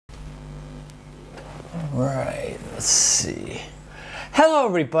Right, let's see. Hello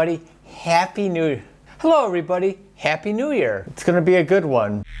everybody, Happy New Year. Hello everybody, Happy New Year. It's gonna be a good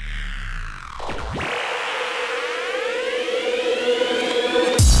one.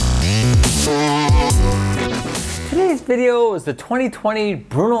 Today's video is the 2020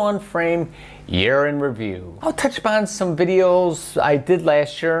 Bruno Unframed Year in Review. I'll touch upon some videos I did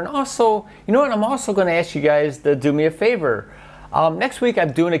last year, and also, you know what, I'm also gonna ask you guys to do me a favor. Next week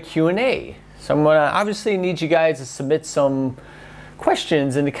I'm doing a Q&A. So I'm gonna obviously need you guys to submit some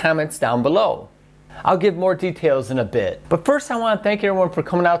questions in the comments down below. I'll give more details in a bit. But first I want to thank everyone for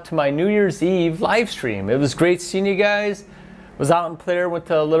coming out to my New Year's Eve live stream. It was great seeing you guys. Was out in Player, went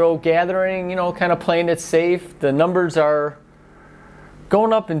to a little gathering, you know, kind of playing it safe. The numbers are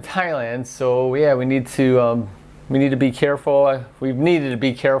going up in Thailand, so yeah, we need to be careful. We've needed to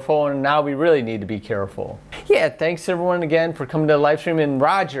be careful, and now we really need to be careful. Yeah, thanks everyone again for coming to the live stream. And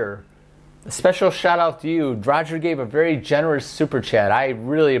Roger, a special shout out to you. Roger gave a very generous super chat. I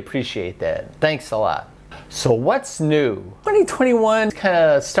really appreciate that. Thanks a lot. So what's new? 2021 kind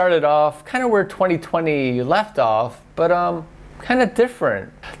of started off kind of where 2020 left off, but kind of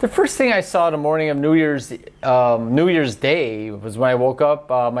different. The first thing I saw the morning of New Year's Day was when I woke up.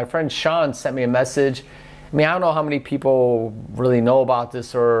 My friend Sean sent me a message. I mean, I don't know how many people really know about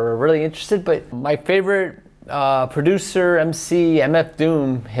this or are really interested, but my favorite producer, MC, MF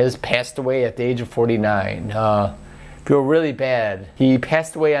Doom has passed away at the age of 49. Feel really bad. He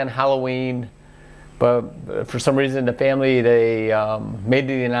passed away on Halloween, but for some reason the family, they made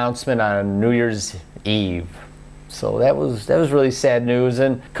the announcement on New Year's Eve. So that was really sad news.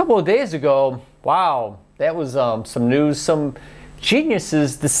 And a couple of days ago, wow, that was some news. Some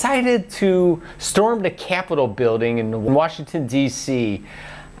geniuses decided to storm the Capitol building in Washington, D.C.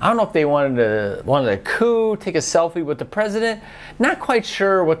 I don't know if they wanted a coup, take a selfie with the president. Not quite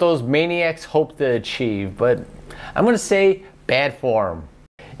sure what those maniacs hoped to achieve, but I'm gonna say bad form.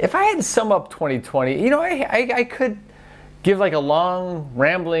 If I had to sum up 2020, you know, I could give like a long,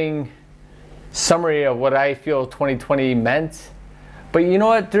 rambling summary of what I feel 2020 meant. But you know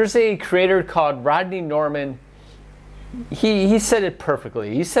what? There's a creator called Rodney Norman. He said it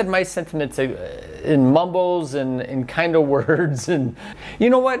perfectly. He said my sentiments in mumbles and in kind of words. And you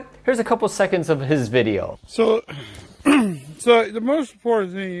know what? Here's a couple seconds of his video. So the most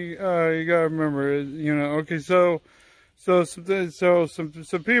important thing you gotta remember is, you know, okay, so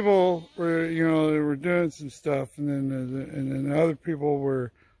some people were, you know, they were doing some stuff, and then other people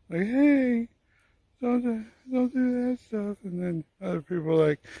were like, hey, don't do that stuff, and then other people were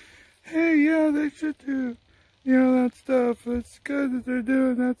like, hey, yeah, they should do, you know, that stuff. It's good that they're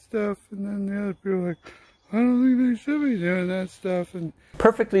doing that stuff. And then the other people are like, I don't think they should be doing that stuff. And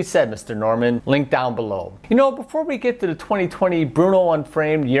perfectly said, Mr. Norman. Link down below. You know, before we get to the 2020 Bruno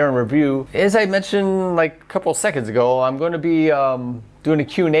Unframed Year in Review, as I mentioned like a couple seconds ago, I'm going to be doing a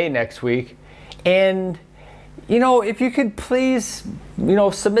Q&A next week. And you know, if you could please, you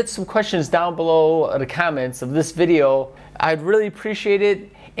know, submit some questions down below the comments of this video, I'd really appreciate it.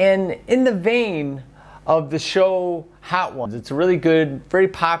 And in the vein of the show Hot Ones, it's a really good, very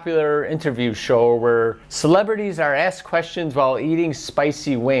popular interview show where celebrities are asked questions while eating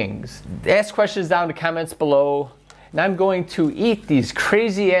spicy wings. Ask questions down in the comments below, and I'm going to eat these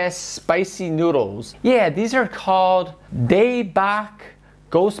crazy ass spicy noodles. Yeah, these are called DaeBak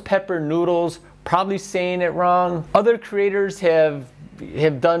Ghost Pepper Noodles. Probably saying it wrong. Other creators have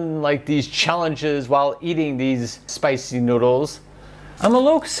done like these challenges while eating these spicy noodles. I'm a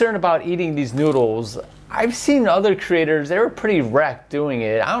little concerned about eating these noodles. I've seen other creators, they were pretty wrecked doing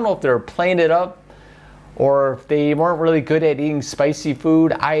it. I don't know if they're playing it up or if they weren't really good at eating spicy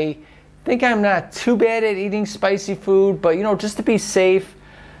food. I think I'm not too bad at eating spicy food, but you know, just to be safe,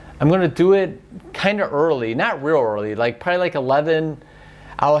 I'm gonna do it kind of early, not real early, like probably like 11.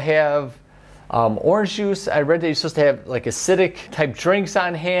 I'll have orange juice. I read that you're supposed to have like acidic type drinks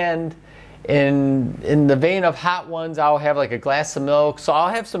on hand. In the vein of Hot Ones, I'll have like a glass of milk. So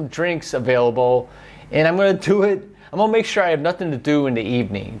I'll have some drinks available, and I'm gonna do it. I'm gonna make sure I have nothing to do in the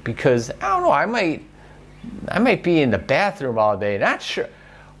evening, because I don't know, I might be in the bathroom all day. Not sure.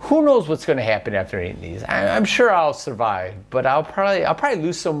 Who knows what's gonna happen after eating these? I'm sure I'll survive, but I'll probably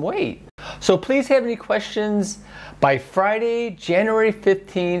lose some weight. So please have any questions by Friday, January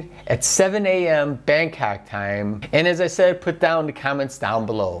 15th at 7 a.m. Bangkok time. And as I said, put down the comments down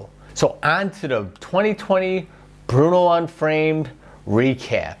below. So on to the 2020 Bruno Unframed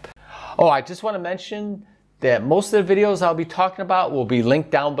recap. Oh, I just want to mention that most of the videos I'll be talking about will be linked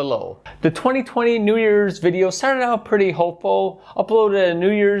down below. The 2020 New Year's video started out pretty hopeful. Uploaded a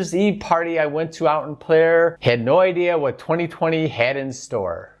New Year's Eve party I went to out in Blair. Had no idea what 2020 had in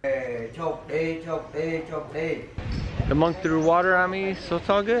store. The monk threw water on me, so it's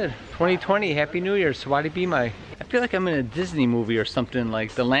all good. 2020, Happy New Year, Swati Bimai. I feel like I'm in a Disney movie or something,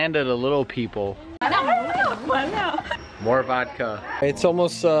 like the land of the little people. More vodka. It's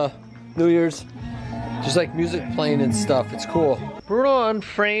almost New Year's. Just like music playing and stuff, it's cool. Bruno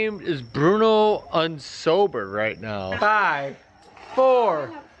Unframed is Bruno Unsober right now. 5,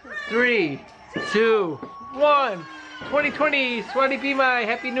 4, 3, 2, 1. 2020, Swati Bimai,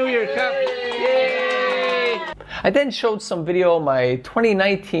 Happy New Year, Cup. Yay! I then showed some video of my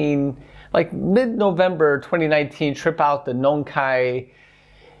 2019, like mid-November 2019 trip out to Nong Khai.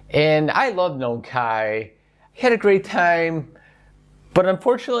 And I love Nong Khai. Had a great time. But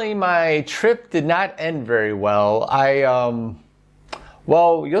unfortunately, my trip did not end very well.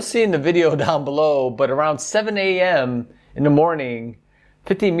 Well, you'll see in the video down below, but around 7 a.m. in the morning,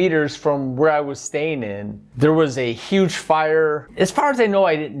 50 meters from where I was staying in, there was a huge fire. As far as I know,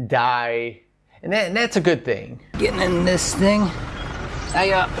 I didn't die, and that's a good thing. Getting in this thing.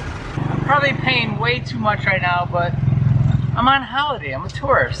 I'm probably paying way too much right now, but I'm on holiday. I'm a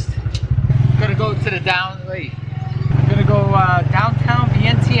tourist. I'm gonna go to the downtown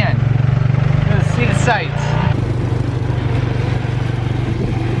Vientiane. Gonna see the sights.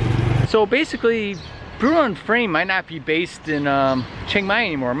 So basically, Bruno Unframed might not be based in Chiang Mai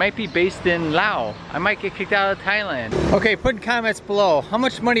anymore. It might be based in Laos. I might get kicked out of Thailand. Okay, put in comments below. How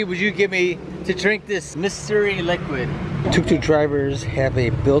much money would you give me to drink this mystery liquid? Tuk-tuk drivers have a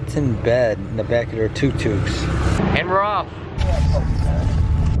built-in bed in the back of their tuk-tuks. And we're off.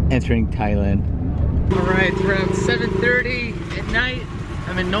 Entering Thailand. Alright, it's around 7:30 at night.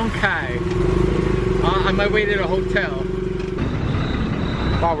 I'm in Nong Khai. On my way to the hotel.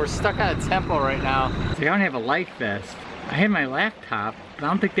 Wow, we're stuck at a temple right now. I don't have a life vest. I had my laptop, but I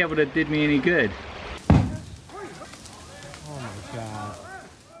don't think that would have did me any good. Oh my god.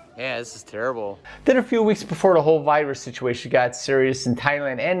 Yeah, this is terrible. Then a few weeks before the whole virus situation got serious in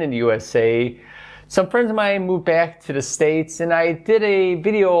Thailand and in the USA, some friends of mine moved back to the States, and I did a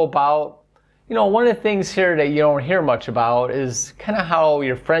video about, you know, one of the things here that you don't hear much about is kind of how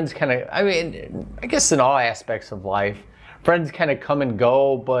your friends kind of, I mean, I guess in all aspects of life, friends kind of come and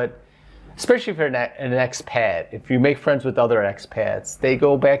go, but especially if you're an expat, if you make friends with other expats, they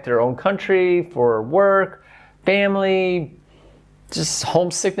go back to their own country for work, family, just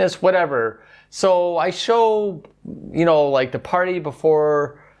homesickness, whatever. So I show, you know, like the party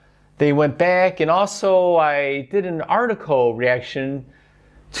before they went back, and also I did an article reaction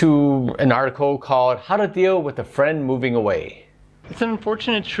to an article called How to Deal with a Friend Moving Away. It's an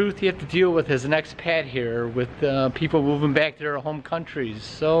unfortunate truth you have to deal with as an expat here with people moving back to their home countries.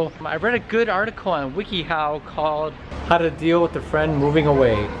 So I read a good article on WikiHow called How to Deal with a Friend Moving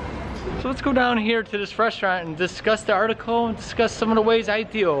Away. So let's go down here to this restaurant and discuss the article and discuss some of the ways I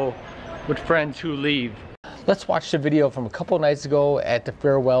deal with friends who leave. Let's watch the video from a couple nights ago at the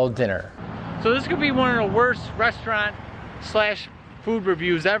farewell dinner. So this could be one of the worst restaurant slash food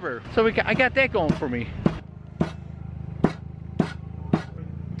reviews ever. So I got that going for me.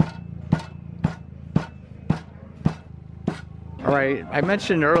 Alright, I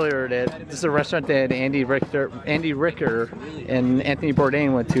mentioned earlier that this is a restaurant that Andy Ricker and Anthony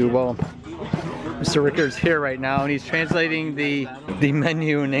Bourdain went to. Well, Mr. Ricker's here right now and he's translating the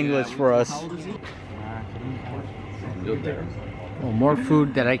menu in English for us. Oh, more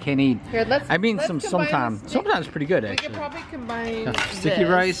food that I can't eat. Here, sometimes it's pretty good actually. We could probably combine sticky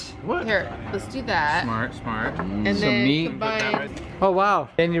rice. What? Here, let's do that. Smart. And some then meat. combine. Oh wow,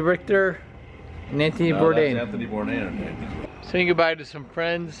 Andy Richter and Anthony Bourdain. That's Anthony Bourdain. Saying goodbye to some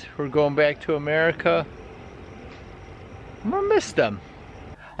friends who are going back to America. I'm gonna miss them.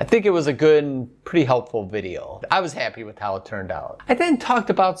 I think it was a good and pretty helpful video. I was happy with how it turned out. I then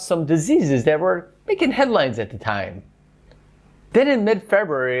talked about some diseases that were making headlines at the time. Then in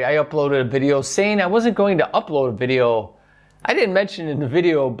mid-February, I uploaded a video saying I wasn't going to upload a video. I didn't mention in the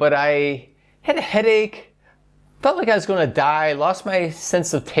video, but I had a headache, felt like I was gonna die, lost my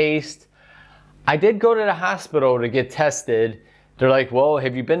sense of taste. I did go to the hospital to get tested. They're like, well,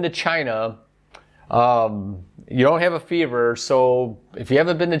 have you been to China? You don't have a fever, so if you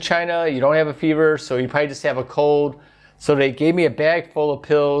haven't been to China, you don't have a fever, so you probably just have a cold. So they gave me a bag full of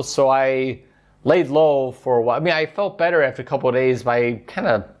pills, so I laid low for a while. I mean, I felt better after a couple of days, but I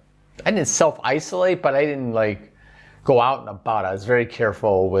didn't self-isolate, but I didn't like go out and about. I was very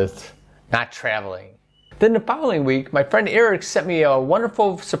careful with not traveling. Then the following week, my friend Eric sent me a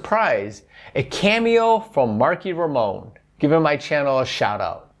wonderful surprise, a cameo from Marky Ramone, giving my channel a shout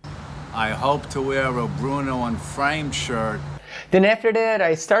out. I hope to wear a Bruno Unframed shirt. Then after that,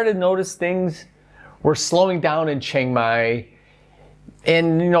 I started to notice things were slowing down in Chiang Mai,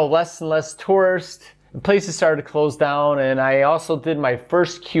 and less and less tourists. The places started to close down, and I also did my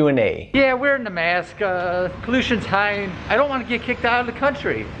first Q&A. Yeah, wearing the mask, pollution's high, and I don't want to get kicked out of the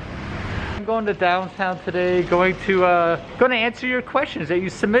country. I'm going to downtown today, going to answer your questions that you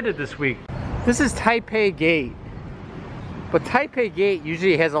submitted this week. This is Taipei Gate, but Taipei Gate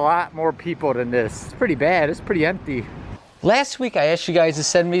usually has a lot more people than this. It's pretty bad, it's pretty empty. Last week I asked you guys to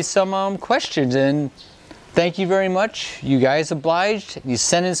send me some questions, and thank you very much. You guys obliged. You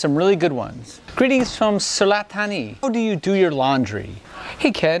sent in some really good ones. Greetings from Sulatani. How do you do your laundry?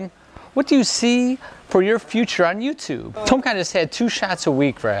 Hey Ken, what do you see for your future on YouTube? Tomkai just had 2 shots a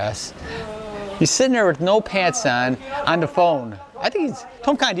week, Ras. He's sitting there with no pants on the phone. I think he's...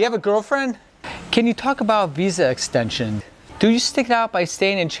 Tomkai, do you have a girlfriend? Can you talk about visa extension? Do you stick it out by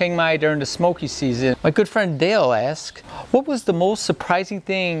staying in Chiang Mai during the smoky season? My good friend Dale asked, what was the most surprising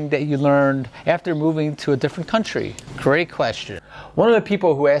thing that you learned after moving to a different country? Great question. One of the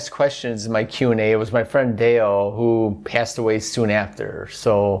people who asked questions in my Q&A was my friend Dale, who passed away soon after.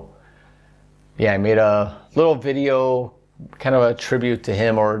 So yeah, I made a little video, kind of a tribute to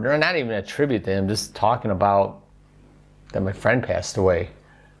him, or not even a tribute to him, just talking about that my friend passed away.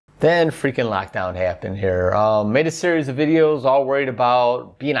 Then freaking lockdown happened here. Made a series of videos all worried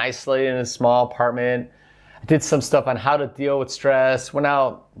about being isolated in a small apartment. I did some stuff on how to deal with stress. Went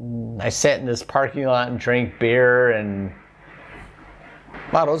out, I sat in this parking lot and drank beer, and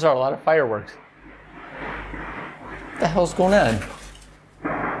wow, those are a lot of fireworks. What the hell's going on?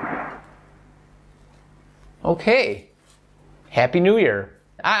 Okay, Happy New Year.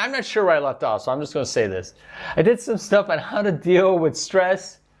 I'm not sure where I left off, so I'm just gonna say this. I did some stuff on how to deal with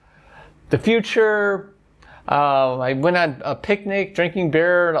stress, the future. I went on a picnic, drinking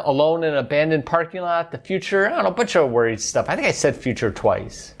beer alone in an abandoned parking lot. The future, I don't know, a bunch of worried stuff. I think I said future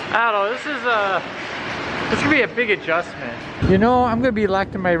twice. I don't know, this is gonna be a big adjustment. I'm gonna be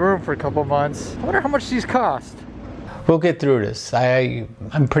locked in my room for a couple months. I wonder how much these cost. We'll get through this.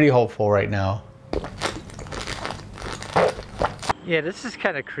 I'm pretty hopeful right now. Yeah, this is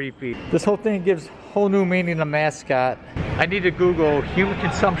kind of creepy. This whole thing gives whole new meaning to mascot. I need to Google human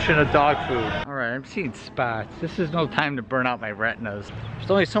consumption of dog food. All right, I'm seeing spots. This is no time to burn out my retinas.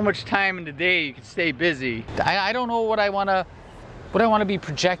 There's only so much time in the day you can stay busy. I don't know what I want to be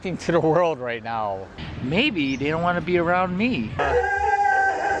projecting to the world right now. Maybe they don't want to be around me.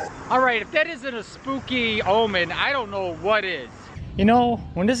 All right, if that isn't a spooky omen, I don't know what is.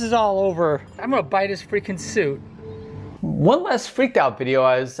 When this is all over, I'm gonna buy this freaking suit. One last freaked out video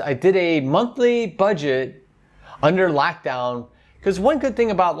is I did a monthly budget under lockdown, because one good thing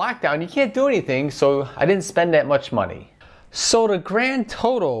about lockdown, you can't do anything, so I didn't spend that much money. So the grand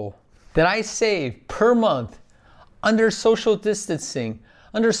total that I saved per month under social distancing,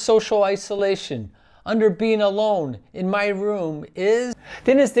 under social isolation, under being alone in my room is...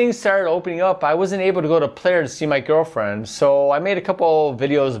 Then as things started opening up, I wasn't able to go to Player to see my girlfriend, so I made a couple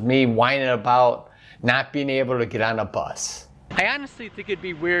videos of me whining about not being able to get on a bus. I honestly think it'd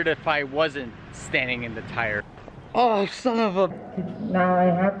be weird if I wasn't standing in the tire. Oh, son of a... Now I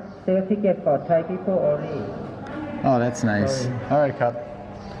have sale ticket for Thai people only. Oh, that's nice. All right, Cup.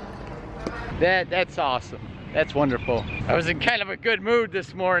 That's awesome. That's wonderful. I was in kind of a good mood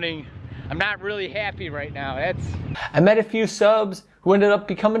this morning. I'm not really happy right now. I met a few subs who ended up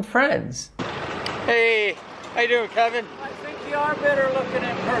becoming friends. Hey, how you doing, Kevin? I think you are better looking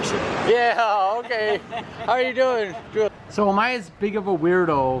in person. Yeah, okay. How are you doing? Good. So am I as big of a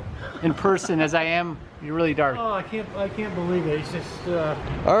weirdo in person as I am? You're really dark. Oh, I can't believe it. It's just...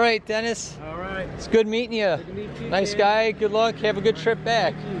 All right, Dennis. All right. It's good meeting you. Good to meet you. Nice guy. Good luck. Have a good trip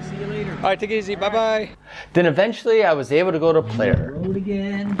back. Thank you. See you later. All right, take it easy. Bye-bye. Then eventually I was able to go to Player. Road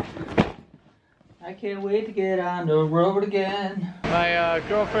again. I can't wait to get on the road again. My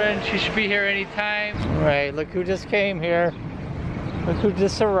girlfriend, she should be here anytime. All right, look who just came here. Look who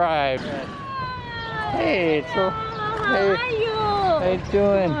just arrived. Hey, it's so... Hey, How are you? how you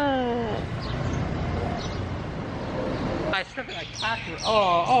doing? I stepped on a cockroach.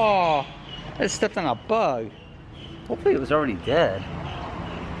 Oh, I stepped on a bug. Hopefully it was already dead.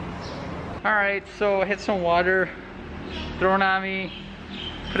 All right, so I had some water thrown on me,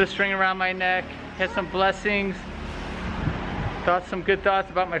 put a string around my neck, had some blessings, thought some good thoughts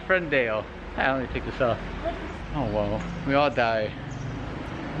about my friend Dale. Let me take this off. Oh well, we all die.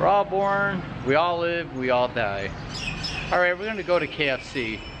 We're all born, we all live, we all die. All right, we're gonna go to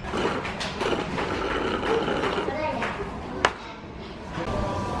KFC.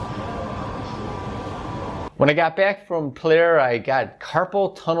 When I got back from Blair, I got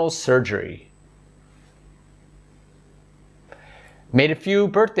carpal tunnel surgery. Made a few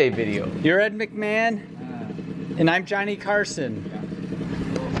birthday videos. You're Ed McMahon, and I'm Johnny Carson.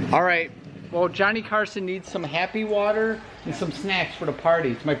 All right, well, Johnny Carson needs some happy water and some snacks for the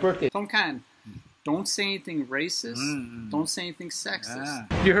party. It's my birthday. Tomkan, don't say anything racist. Don't say anything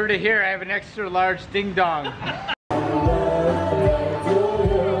sexist. You heard it here, I have an extra large ding dong.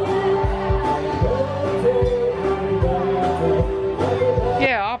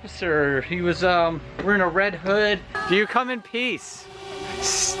 Yeah, officer, he was wearing a red hood. Do you come in peace?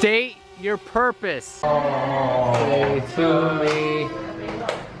 State your purpose. Birthday to me.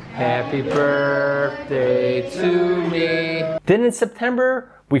 Happy birthday to me. Then in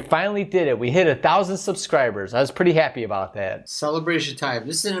September, we finally did it. We hit 1,000 subscribers. I was pretty happy about that. Celebration time.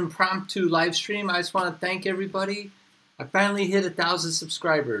 This is an impromptu live stream. I just want to thank everybody. I finally hit 1,000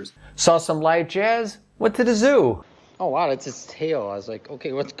 subscribers. Saw some live jazz, went to the zoo. Oh wow, that's its tail. I was like,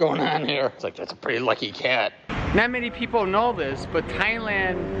 okay, what's going on here? It's like, that's a pretty lucky cat. Not many people know this, but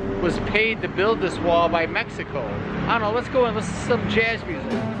Thailand was paid to build this wall by Mexico. I don't know, let's go and listen to some jazz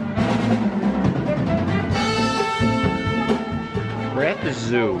music. We're at the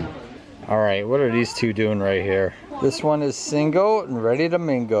zoo. All right, what are these two doing right here? This one is single and ready to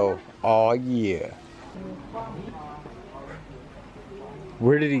mingle. Oh yeah.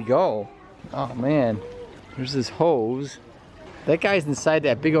 Where did he go? Oh man, there's this hose. That guy's inside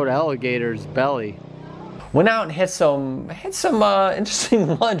that big old alligator's belly. Went out and had some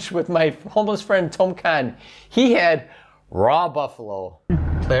interesting lunch with my homeless friend Tomkan. He had raw buffalo.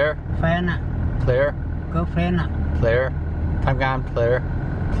 Claire? Claire? Girlfriend. Claire? Tomkan, Claire?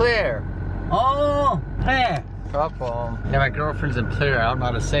 Claire! Oh, Claire. Couple. Yeah, my girlfriend's in Blair. I don't know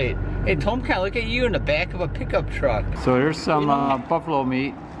how to say it. Hey, Tomkan, look at you in the back of a pickup truck. So here's some buffalo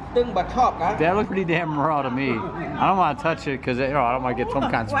meat. That looked pretty damn raw to me. I don't want to touch it because I don't want to get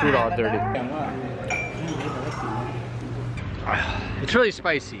Tomkan's food all dirty. It's really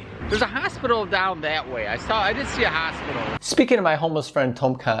spicy. There's a hospital down that way. I did see a hospital. Speaking of my homeless friend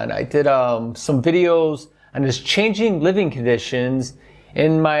Tomkan, I did some videos on his changing living conditions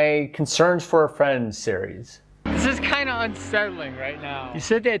in my Concerns for a Friend series. This is kind of unsettling right now. He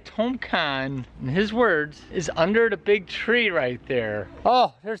said that Tomkan, in his words, is under the big tree right there.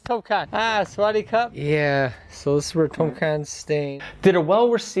 Oh, there's Tomkan. Ah, Swaddy Cup. Yeah, so this is where Tomkan's staying. Did a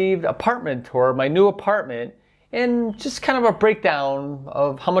well-received apartment tour, my new apartment, and just kind of a breakdown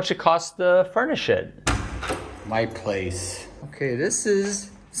of how much it costs to furnish it. My place. Okay, this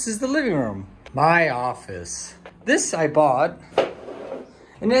is the living room. My office. This I bought.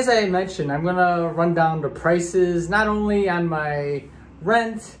 And as I mentioned, I'm gonna run down the prices, not only on my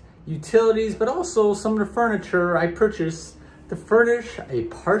rent, utilities, but also some of the furniture I purchased to furnish a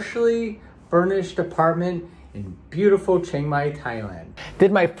partially furnished apartment in beautiful Chiang Mai, Thailand.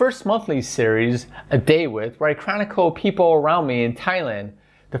 Did my first monthly series, A Day With, where I chronicle people around me in Thailand.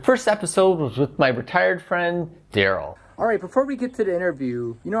 The first episode was with my retired friend, Daryl. All right, before we get to the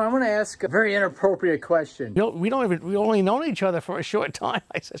interview, I want to ask a very inappropriate question. We only known each other for a short time.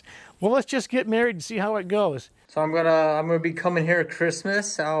 I said, well, let's just get married and see how it goes. So I'm gonna be coming here at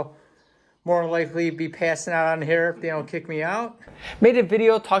Christmas. I'll more likely be passing out on here if they don't kick me out. Made a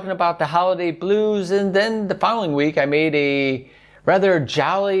video talking about the holiday blues, and then the following week I made a rather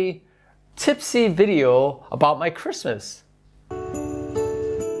jolly, tipsy video about my Christmas.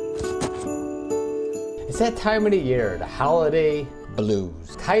 It's that time of the year, the holiday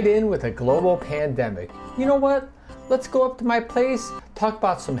blues, tied in with a global pandemic. You know what? Let's go up to my place, talk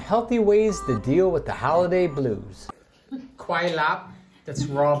about some healthy ways to deal with the holiday blues. Kwai lap, that's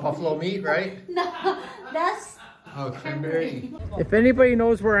raw buffalo meat, right? No, that's Oh, cranberry. If anybody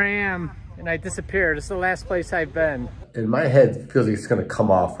knows where I am and I disappear, this is the last place I've been. In my head, it feels like it's gonna come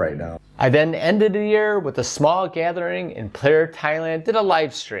off right now. I then ended the year with a small gathering in Blair, Thailand, did a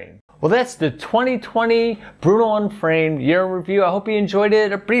live stream. Well, that's the 2020 Bruno Unframed Year in Review. I hope you enjoyed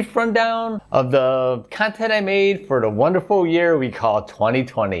it. A brief rundown of the content I made for the wonderful year we call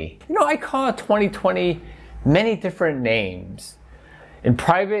 2020. I call 2020 many different names, in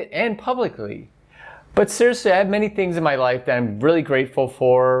private and publicly. But seriously, I have many things in my life that I'm really grateful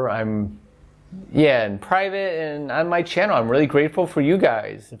for. In private and on my channel, I'm really grateful for you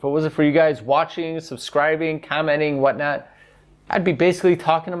guys. If it wasn't for you guys watching, subscribing, commenting, whatnot, I'd be basically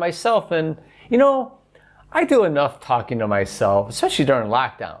talking to myself. And I do enough talking to myself, especially during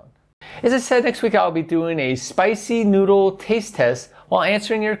lockdown. As I said, next week I'll be doing a spicy noodle taste test while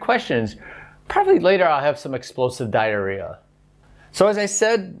answering your questions. Probably later I'll have some explosive diarrhea. So as I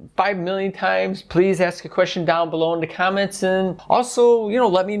said 5 million times, please ask a question down below in the comments, and also,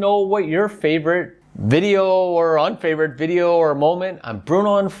 let me know what your favorite video or unfavorite video or moment on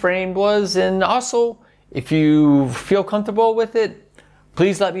Bruno Unframed was, and also if you feel comfortable with it,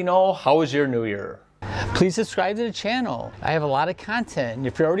 please let me know how was your new year. Please subscribe to the channel. I have a lot of content, and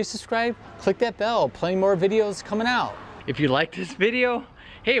if you're already subscribed, click that bell. Plenty more videos coming out. If you like this video,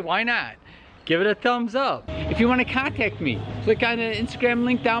 hey, why not? Give it a thumbs up. If you want to contact me, click on the Instagram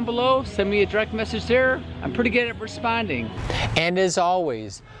link down below, send me a direct message there. I'm pretty good at responding. And as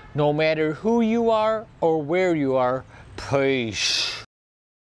always, no matter who you are or where you are, peace.